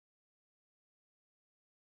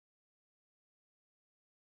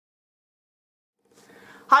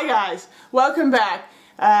Hi guys, welcome back.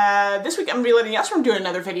 This week I'm going to be letting Jasper do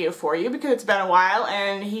another video for you because it's been a while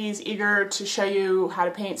and he's eager to show you how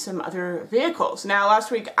to paint some other vehicles. Now last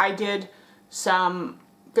week I did some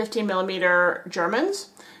 15mm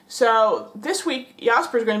Germans, so this week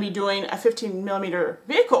Jasper's going to be doing a 15mm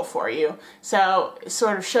vehicle for you, so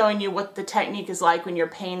sort of showing you what the technique is like when you're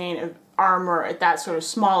painting an armor at that sort of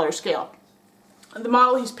smaller scale. The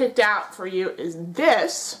model he's picked out for you is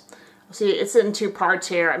this. See, it's in two parts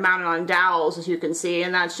here. I mounted on dowels, as you can see,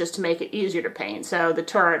 and that's just to make it easier to paint. So the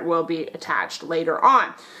turret will be attached later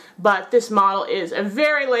on. But this model is a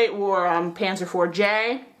very late war Panzer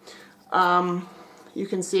IV. You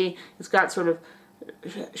can see it's got sort of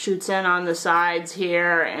shoots in on the sides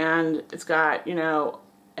here, and it's got, you know,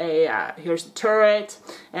 here's the turret,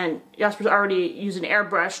 and Jasper's already used an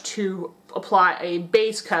airbrush to apply a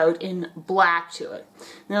base coat in black to it.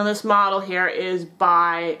 Now this model here is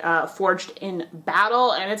by Forged in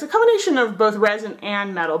Battle, and it's a combination of both resin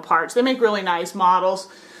and metal parts. They make really nice models,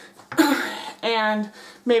 and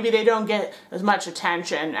maybe they don't get as much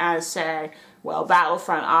attention as, say, well,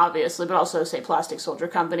 Battlefront obviously, but also, say, Plastic Soldier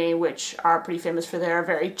Company, which are pretty famous for their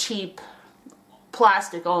very cheap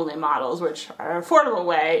plastic-only models, which are an affordable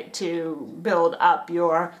way to build up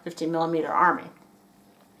your 15mm army.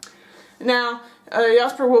 Now,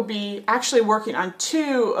 Jasper will be actually working on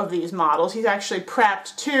two of these models. He's actually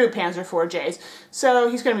prepped two Panzer IVs, so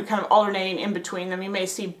he's going to be kind of alternating in between them. You may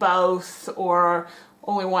see both or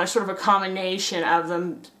only one, sort of a combination of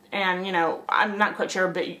them, and, you know, I'm not quite sure,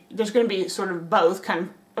 but there's going to be sort of both kind of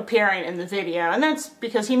appearing in the video, and that's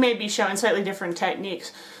because he may be showing slightly different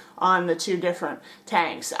techniques on the two different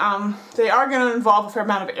tanks. They are going to involve a fair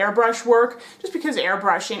amount of airbrush work, just because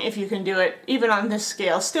airbrushing, if you can do it even on this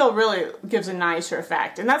scale, still really gives a nicer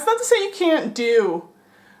effect. And that's not to say you can't do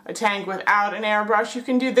a tank without an airbrush. You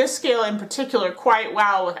can do this scale in particular quite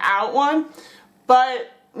well without one,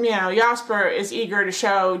 but you know, Jasper is eager to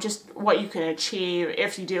show just what you can achieve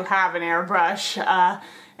if you do have an airbrush,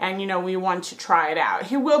 and you know, we want to try it out.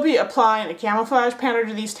 He will be applying a camouflage pattern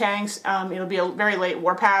to these tanks. It'll be a very late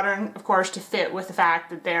war pattern, of course, to fit with the fact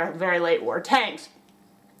that they're very late war tanks.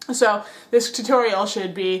 So this tutorial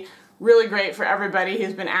should be really great for everybody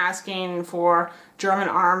who's been asking for German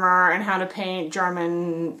armor and how to paint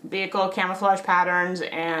German vehicle camouflage patterns,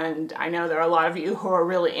 and I know there are a lot of you who are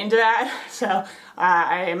really into that, so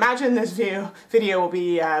I imagine this video will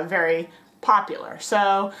be very popular.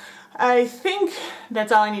 So I think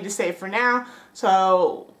that's all I need to say for now,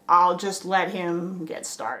 so I'll just let him get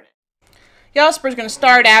started. Jasper's going to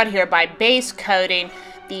start out here by base coating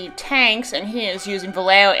the tanks, and he is using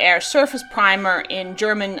Vallejo Air Surface Primer in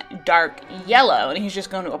German dark yellow, and he's just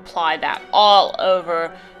going to apply that all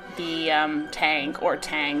over the tank or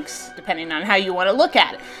tanks, depending on how you want to look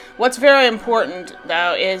at it. What's very important,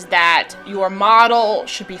 though, is that your model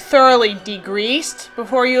should be thoroughly degreased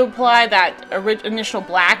before you apply that initial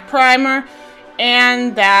black primer,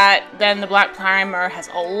 and that then the black primer has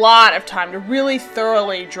a lot of time to really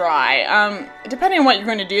thoroughly dry. Depending on what you're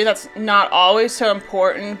going to do, that's not always so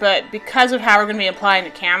important, but because of how we're going to be applying the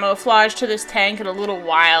camouflage to this tank in a little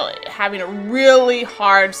while, having a really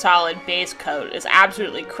hard, solid base coat is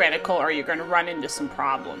absolutely critical, or you're going to run into some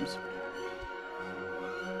problems.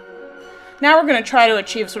 Now we're going to try to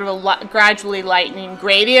achieve sort of a gradually lightening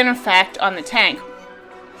gradient effect on the tank.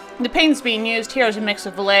 The paint that's being used here is a mix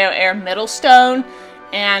of Vallejo Air Middlestone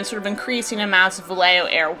and sort of increasing amounts of Vallejo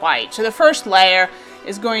Air White. So the first layer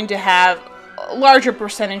is going to have a larger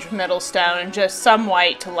percentage of Middlestone and just some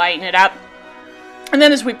white to lighten it up. And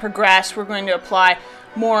then as we progress, we're going to apply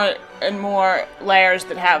more and more layers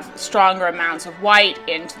that have stronger amounts of white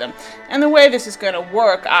into them. And the way this is going to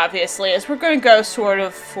work, obviously, is we're going to go sort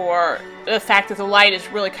of for the fact that the light is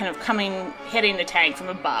really kind of hitting the tank from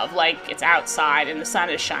above, like it's outside and the sun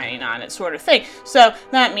is shining on it, sort of thing. So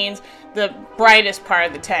that means the brightest part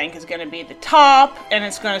of the tank is going to be the top, and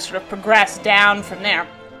it's going to sort of progress down from there.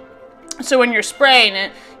 So when you're spraying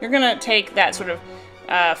it, you're going to take that sort of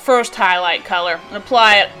first highlight color and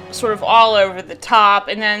apply it sort of all over the top,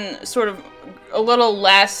 and then sort of a little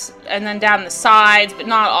less and then down the sides, but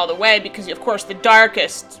not all the way, because of course the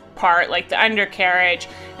darkest part, like the undercarriage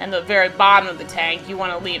and the very bottom of the tank, you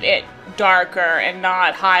want to leave it darker and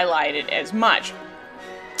not highlight it as much.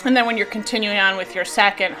 And then when you're continuing on with your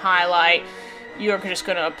second highlight, you're just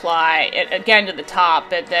going to apply it again to the top,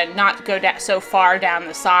 but then not go so far down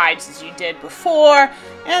the sides as you did before.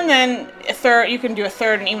 And then you can do a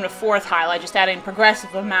third and even a fourth highlight, just adding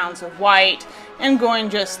progressive amounts of white and going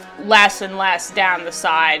just less and less down the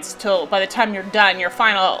sides till by the time you're done, your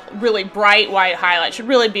final really bright white highlight should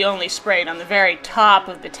really be only sprayed on the very top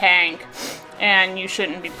of the tank and you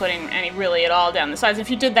shouldn't be putting any really at all down the sides. If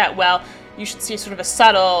you did that well, you should see sort of a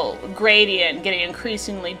subtle gradient getting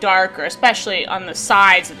increasingly darker, especially on the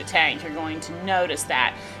sides of the tank. You're going to notice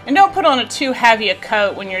that. And don't put on a too heavy a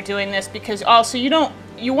coat when you're doing this, because also you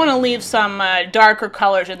want to leave some darker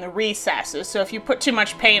colors in the recesses. So if you put too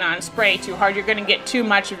much paint on, spray too hard, you're going to get too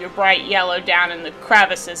much of your bright yellow down in the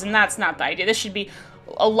crevices, and that's not the idea. This should be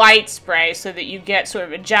a light spray so that you get sort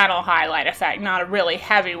of a gentle highlight effect, not a really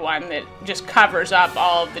heavy one that just covers up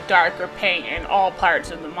all of the darker paint in all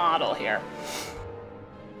parts of the model here.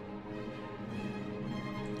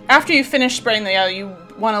 After you finish spraying the yellow, you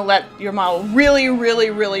want to let your model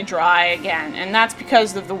really dry again, and that's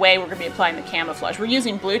because of the way we're going to be applying the camouflage. We're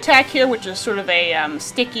using blue tack here, which is sort of a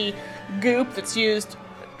sticky goop that's used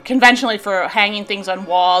conventionally for hanging things on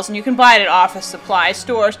walls, and you can buy it at office supply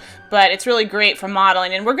stores, but it's really great for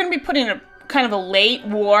modeling. And we're going to be putting a kind of a late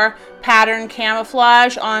war pattern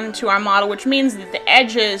camouflage onto our model, which means that the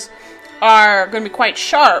edges are going to be quite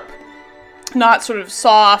sharp, not sort of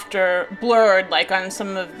soft or blurred like on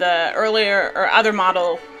some of the earlier or other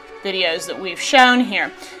model videos that we've shown here.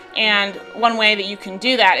 And one way that you can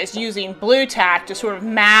do that is using blue tack to sort of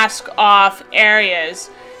mask off areas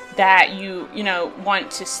that you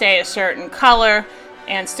want to stay a certain color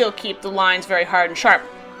and still keep the lines very hard and sharp.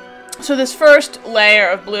 So this first layer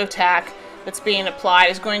of blue tack that's being applied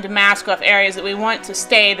is going to mask off areas that we want to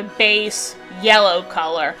stay the base yellow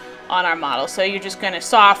color on our model. So you're just going to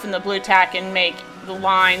soften the blue tack and make the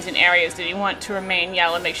lines in areas that you want to remain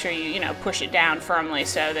yellow. Make sure you push it down firmly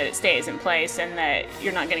so that it stays in place and that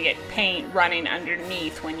you're not going to get paint running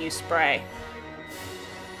underneath when you spray.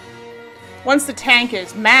 Once the tank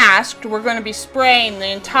is masked, we're going to be spraying the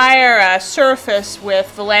entire surface with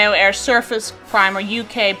Vallejo Air Surface Primer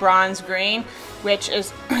UK Bronze Green, which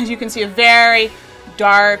is, as you can see, a very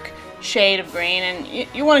dark shade of green, and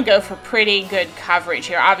you want to go for pretty good coverage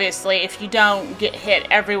here. Obviously, if you don't get hit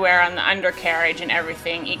everywhere on the undercarriage and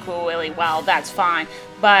everything equally well, that's fine,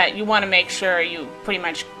 but you want to make sure you pretty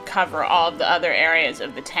much cover all of the other areas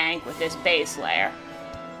of the tank with this base layer.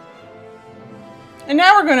 And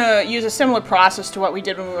now we're going to use a similar process to what we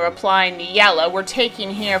did when we were applying the yellow. We're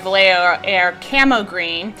taking here Vallejo Air Camo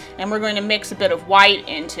Green, and we're going to mix a bit of white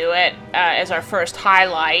into it as our first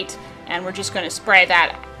highlight, and we're just going to spray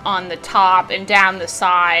that on the top and down the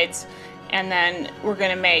sides, and then we're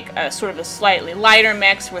going to make a sort of a slightly lighter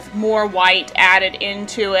mix with more white added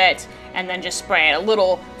into it, and then just spray it a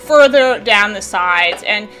little further down the sides.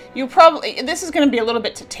 And this is going to be a little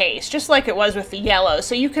bit to taste, just like it was with the yellow,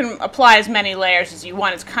 so you can apply as many layers as you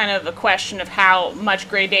want. It's kind of a question of how much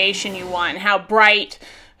gradation you want and how bright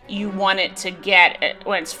you want it to get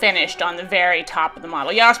when it's finished on the very top of the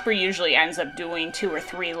model. Jasper usually ends up doing 2 or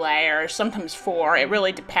 3 layers, sometimes 4. It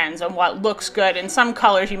really depends on what looks good, and some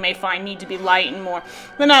colors you may find need to be lightened more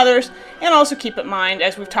than others. And also keep in mind,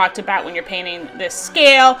 as we've talked about, when you're painting this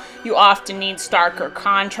scale, you often need starker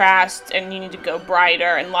contrast, and you need to go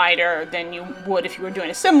brighter and lighter than you would if you were doing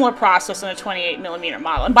a similar process on a 28mm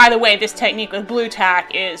model. And by the way, this technique with blue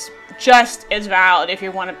tack is just as valid if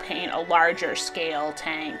you want to paint a larger scale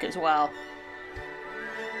tank as well.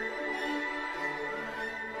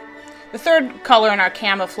 The third color in our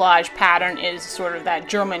camouflage pattern is sort of that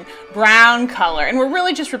German brown color, and we're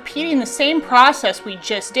really just repeating the same process we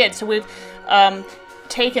just did. So we've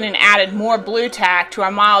taken and added more blue tack to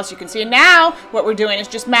our model, as you can see. And now what we're doing is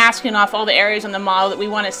just masking off all the areas on the model that we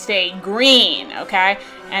want to stay green, okay?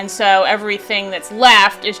 And so everything that's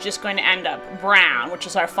left is just going to end up brown, which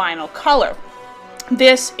is our final color.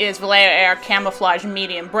 This is Vallejo Air Camouflage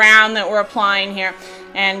Medium Brown that we're applying here,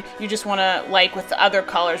 and you just want to, like with the other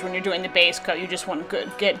colors when you're doing the base coat, you just want to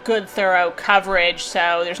get good thorough coverage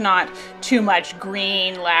so there's not too much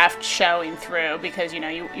green left showing through, because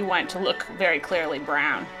you want it to look very clearly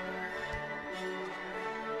brown.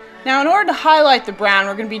 Now, in order to highlight the brown,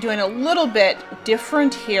 we're going to be doing a little bit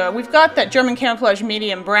different here. We've got that German Camouflage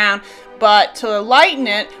Medium Brown, but to lighten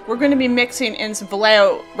it, we're going to be mixing in some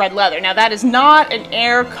Vallejo Red Leather. Now, that is not an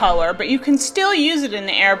air color, but you can still use it in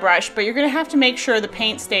the airbrush, but you're going to have to make sure the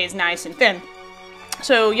paint stays nice and thin.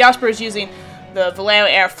 So Jasper is using the Vallejo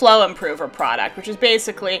Air Flow Improver product, which is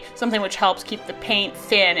basically something which helps keep the paint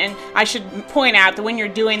thin. And I should point out that when you're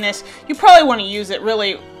doing this, you probably want to use it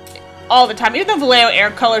really all the time. Even though Vallejo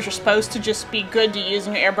Air colors are supposed to just be good to use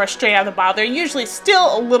in your airbrush straight out of the bottle, they're usually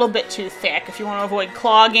still a little bit too thick if you want to avoid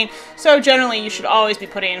clogging. So generally you should always be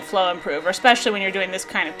putting in Flow Improver, especially when you're doing this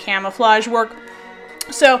kind of camouflage work.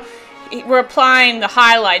 So we're applying the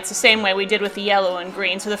highlights the same way we did with the yellow and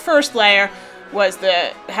green. So the first layer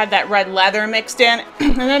had that red leather mixed in,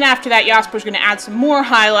 and then after that Jasper's going to add some more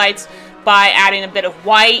highlights by adding a bit of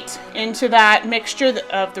white into that mixture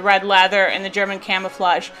of the red leather and the German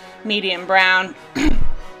camouflage medium brown,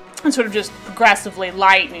 and sort of just progressively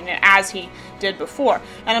lightening it as he did before.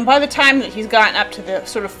 And then by the time that he's gotten up to the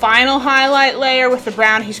sort of final highlight layer with the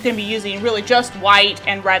brown, he's going to be using really just white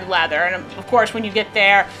and red leather. And of course, when you get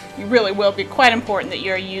there, you really will be quite important that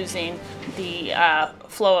you're using the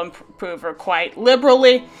flow improver quite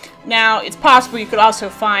liberally. Now, it's possible you could also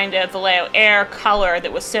find a Vallejo Air color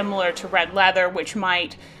that was similar to red leather, which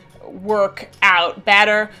might work out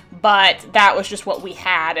better, but that was just what we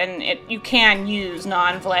had, and you can use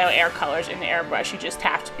non-Vallejo Air colors in the airbrush. You just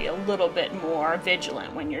have to be a little bit more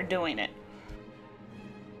vigilant when you're doing it.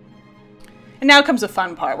 And now comes the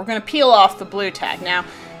fun part. We're going to peel off the blue tack. Now,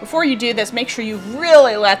 before you do this, make sure you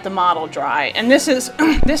really let the model dry. And this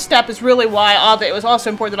step is really why it was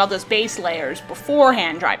also important that all those base layers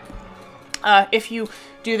beforehand dry. If you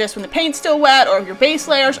do this when the paint's still wet, or if your base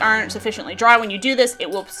layers aren't sufficiently dry when you do this, it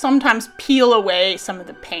will sometimes peel away some of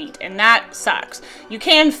the paint, and that sucks. You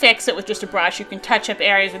can fix it with just a brush. You can touch up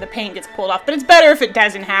areas where the paint gets pulled off, but it's better if it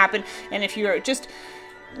doesn't happen, and if you're just,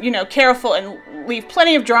 you know, careful and leave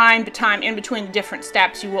plenty of drying time in between the different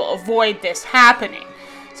steps, you will avoid this happening.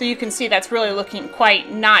 So you can see that's really looking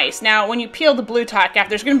quite nice. Now, when you peel the blue tack off,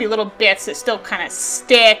 there's going to be little bits that still kind of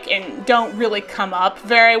stick and don't really come up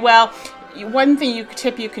very well. One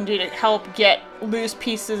tip you can do to help get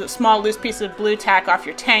small loose pieces of blue tack off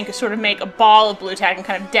your tank is sort of make a ball of blue tack and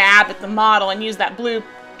kind of dab at the model and use that blue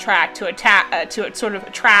tack to sort of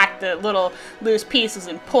attract the little loose pieces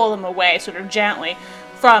and pull them away sort of gently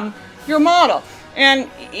from your model. And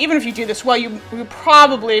even if you do this well, you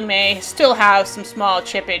probably may still have some small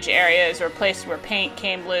chippage areas or places where paint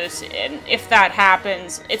came loose, and if that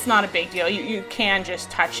happens, it's not a big deal. You can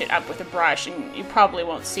just touch it up with a brush, and you probably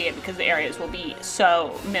won't see it because the areas will be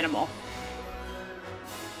so minimal.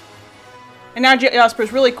 And now Jasper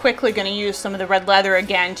is really quickly going to use some of the red leather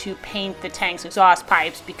again to paint the tank's exhaust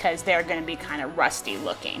pipes because they're going to be kind of rusty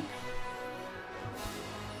looking.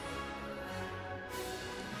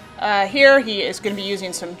 Here he is going to be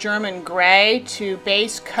using some German gray to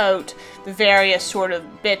base coat the various sort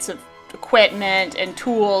of bits of equipment and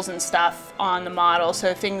tools and stuff on the model.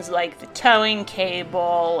 So things like the towing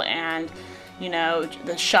cable and, you know,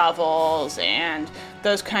 the shovels and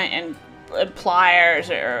those and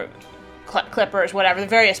pliers or clippers, whatever, the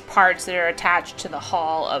various parts that are attached to the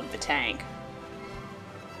hull of the tank.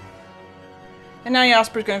 And now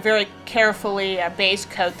Jasper's going to very carefully base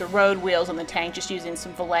coat the road wheels on the tank, just using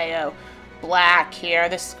some Vallejo black here.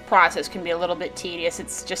 This process can be a little bit tedious.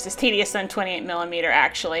 It's just as tedious on 28mm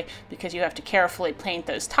actually, because you have to carefully paint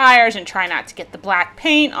those tires and try not to get the black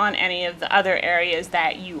paint on any of the other areas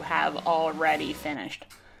that you have already finished.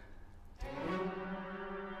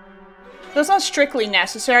 Though it's not strictly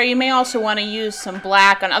necessary, you may also want to use some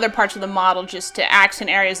black on other parts of the model just to accent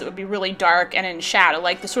areas that would be really dark and in shadow.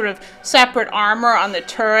 Like the sort of separate armor on the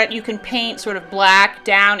turret, you can paint sort of black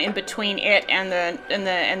down in between it and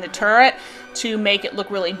the turret to make it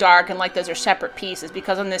look really dark and like those are separate pieces,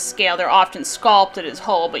 because on this scale they're often sculpted as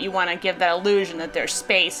whole, but you want to give that illusion that there's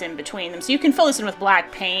space in between them. So you can fill this in with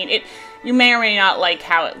black paint. You may or may not like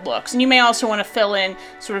how it looks. And you may also want to fill in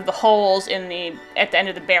sort of the holes at the end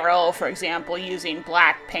of the barrel, for example, using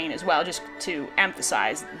black paint as well, just to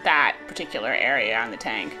emphasize that particular area on the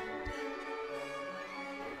tank.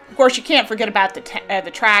 Of course, you can't forget about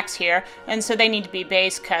the tracks here, and so they need to be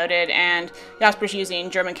base coated, and Jasper's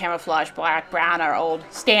using German camouflage black brown, our old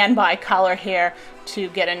standby color here, to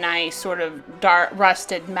get a nice sort of dark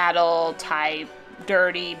rusted metal type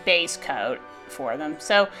dirty base coat for them.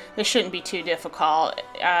 So this shouldn't be too difficult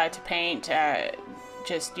to paint.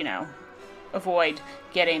 Just, you know, avoid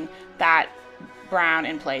getting that brown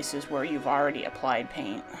in places where you've already applied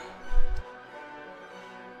paint.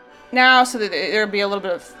 Now, so that there'll be a little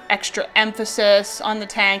bit of extra emphasis on the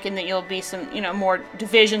tank and that you'll be some, you know, more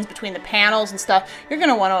divisions between the panels and stuff, you're going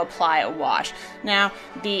to want to apply a wash. Now,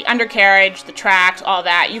 the undercarriage, the tracks, all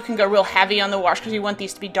that, you can go real heavy on the wash because you want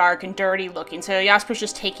these to be dark and dirty looking. So Jasper's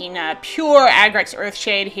just taking pure Agrex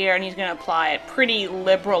Earthshade here, and he's going to apply it pretty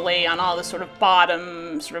liberally on all the sort of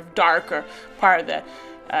bottom, sort of darker part of the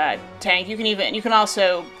tank. You can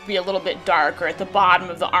also be a little bit darker at the bottom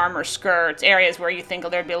of the armor skirts, areas where you think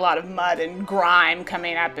there'd be a lot of mud and grime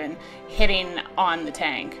coming up and hitting on the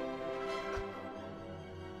tank.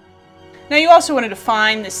 Now you also want to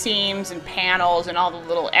define the seams and panels and all the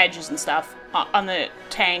little edges and stuff on the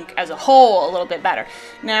tank as a whole a little bit better.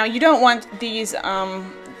 Now you don't want these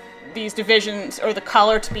divisions or the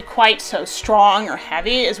color to be quite so strong or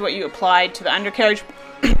heavy as what you applied to the undercarriage.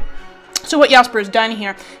 So what Jasper has done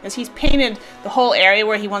here is he's painted the whole area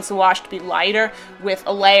where he wants the wash to be lighter with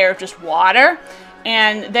a layer of just water.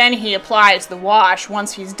 And then he applies the wash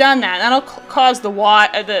once he's done that. That'll cause the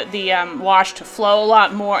wash to flow a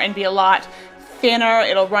lot more and be a lot thinner.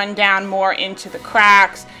 It'll run down more into the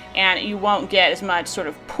cracks, and you won't get as much sort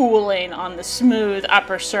of pooling on the smooth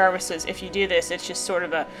upper surfaces if you do this. It's just sort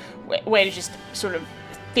of a way to just sort of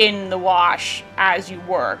thin the wash as you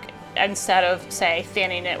work, instead of, say,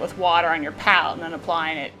 thinning it with water on your palette and then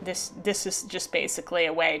applying it. This is just basically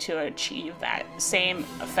a way to achieve that same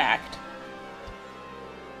effect.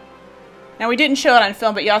 Now, we didn't show it on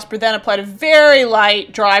film, but Jasper then applied a very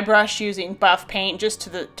light dry brush using buff paint just to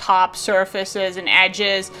the top surfaces and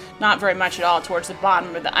edges, not very much at all towards the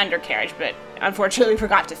bottom of the undercarriage, but unfortunately we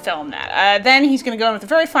forgot to film that. Then he's going to go in with a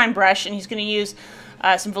very fine brush, and he's going to use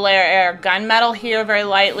some Vallejo Air gunmetal here very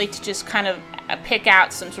lightly to just kind of pick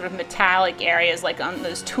out some sort of metallic areas, like on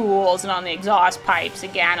those tools and on the exhaust pipes,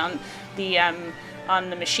 again on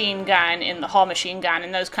the machine gun, in the hull machine gun,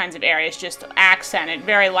 and those kinds of areas, just accented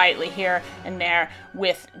very lightly here and there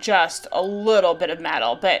with just a little bit of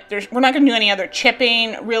metal. But we're not going to do any other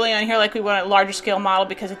chipping really on here like we want a larger scale model,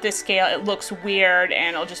 because at this scale it looks weird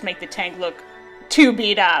and it'll just make the tank look too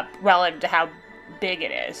beat up relative to how big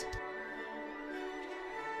it is.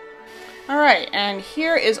 Alright, and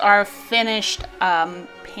here is our finished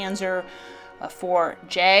Panzer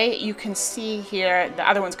IV. You can see here the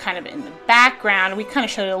other one's kind of in the background. We kind of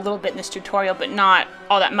showed it a little bit in this tutorial, but not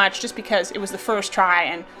all that much, just because it was the first try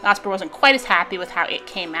and Jasper wasn't quite as happy with how it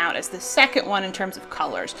came out as the second one in terms of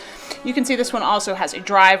colors. You can see this one also has a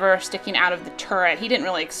driver sticking out of the turret. He didn't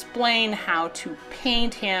really explain how to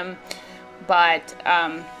paint him, but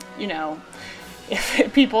you know,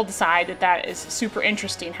 if people decide that that is super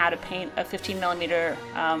interesting, how to paint a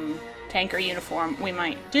 15mm tanker uniform, we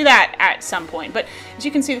might do that at some point. But as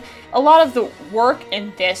you can see, a lot of the work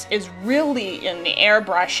in this is really in the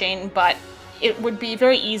airbrushing, but it would be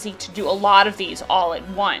very easy to do a lot of these all at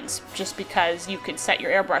once, just because you could set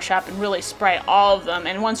your airbrush up and really spray all of them.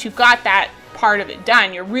 And once you've got that part of it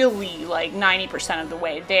done, you're really like 90% of the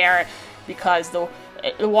way there, because the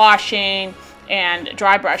washing and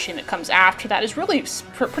dry brushing that comes after that is really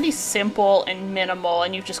pretty simple and minimal,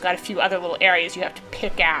 and you've just got a few other little areas you have to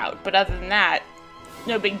pick out. But other than that,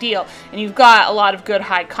 no big deal. And you've got a lot of good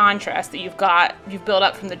high contrast that you've built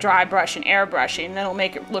up from the dry brush and airbrushing. That'll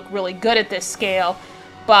make it look really good at this scale,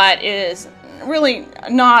 but is really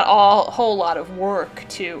not a whole lot of work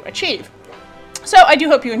to achieve. So I do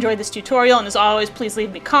hope you enjoyed this tutorial, and as always, please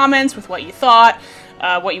leave me comments with what you thought,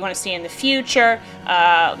 what you want to see in the future.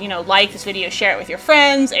 You know, like this video, share it with your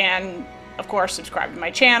friends, and of course subscribe to my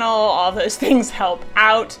channel. All those things help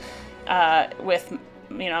out with,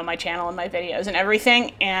 you know, my channel and my videos and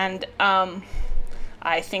everything. And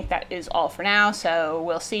I think that is all for now, so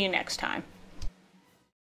we'll see you next time.